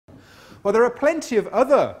Well, there are plenty of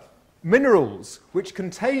other minerals which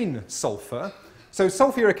contain sulphur. So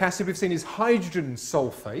sulfuric acid we've seen is hydrogen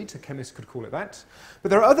sulfate, a chemist could call it that. But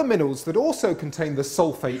there are other minerals that also contain the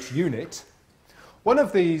sulfate unit. One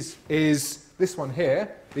of these is this one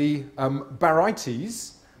here, the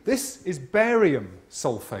barytes. This is barium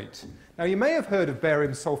sulfate. Now, you may have heard of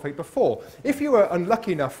barium sulfate before. If you were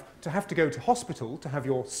unlucky enough to have to go to hospital to have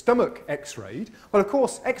your stomach x-rayed, well, of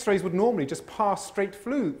course, x-rays would normally just pass straight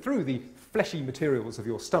through the fleshy materials of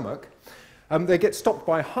your stomach. They get stopped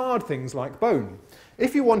by hard things like bone.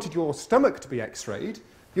 If you wanted your stomach to be x-rayed,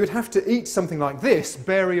 you would have to eat something like this,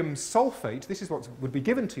 barium sulfate. This is what would be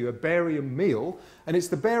given to you, a barium meal, and it's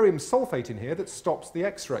the barium sulfate in here that stops the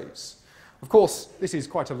x-rays. Of course, this is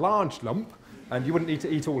quite a large lump, and you wouldn't need to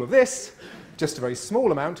eat all of this, just a very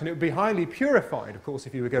small amount, and it would be highly purified, of course,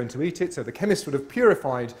 if you were going to eat it. So the chemist would have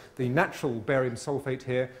purified the natural barium sulfate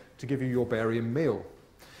here to give you your barium meal.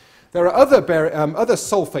 There are other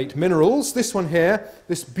sulfate minerals. This one here,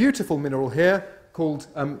 this beautiful mineral here, called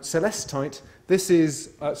Celestite. This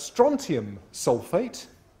is strontium sulfate.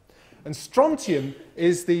 And strontium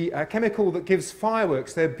is the chemical that gives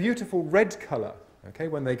fireworks their beautiful red colour, okay,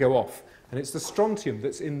 when they go off. And it's the strontium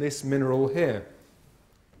that's in this mineral here.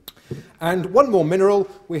 And one more mineral,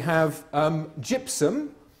 we have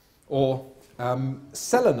gypsum, or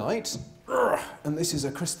selenite. And this is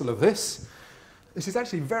a crystal of this. This is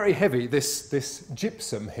actually very heavy, this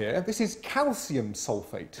gypsum here. This is calcium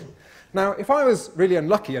sulfate. Now, if I was really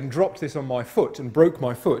unlucky and dropped this on my foot and broke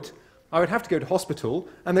my foot, I would have to go to hospital,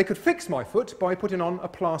 and they could fix my foot by putting on a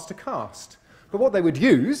plaster cast. But what they would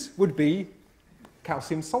use would be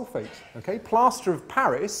calcium sulfate. Okay? Plaster of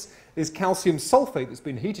Paris is calcium sulfate that's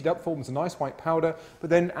been heated up, forms a nice white powder, but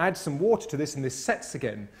then add some water to this and this sets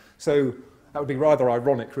again. So that would be rather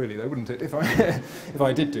ironic, really, though, wouldn't it, if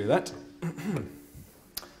I did do that?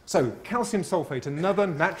 So, calcium sulfate, another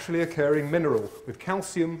naturally occurring mineral with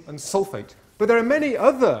calcium and sulfate. But there are many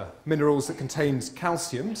other minerals that contain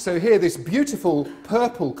calcium. So here, this beautiful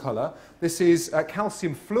purple colour, this is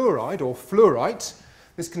calcium fluoride or fluorite.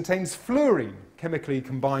 This contains fluorine, chemically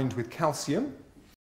combined with calcium.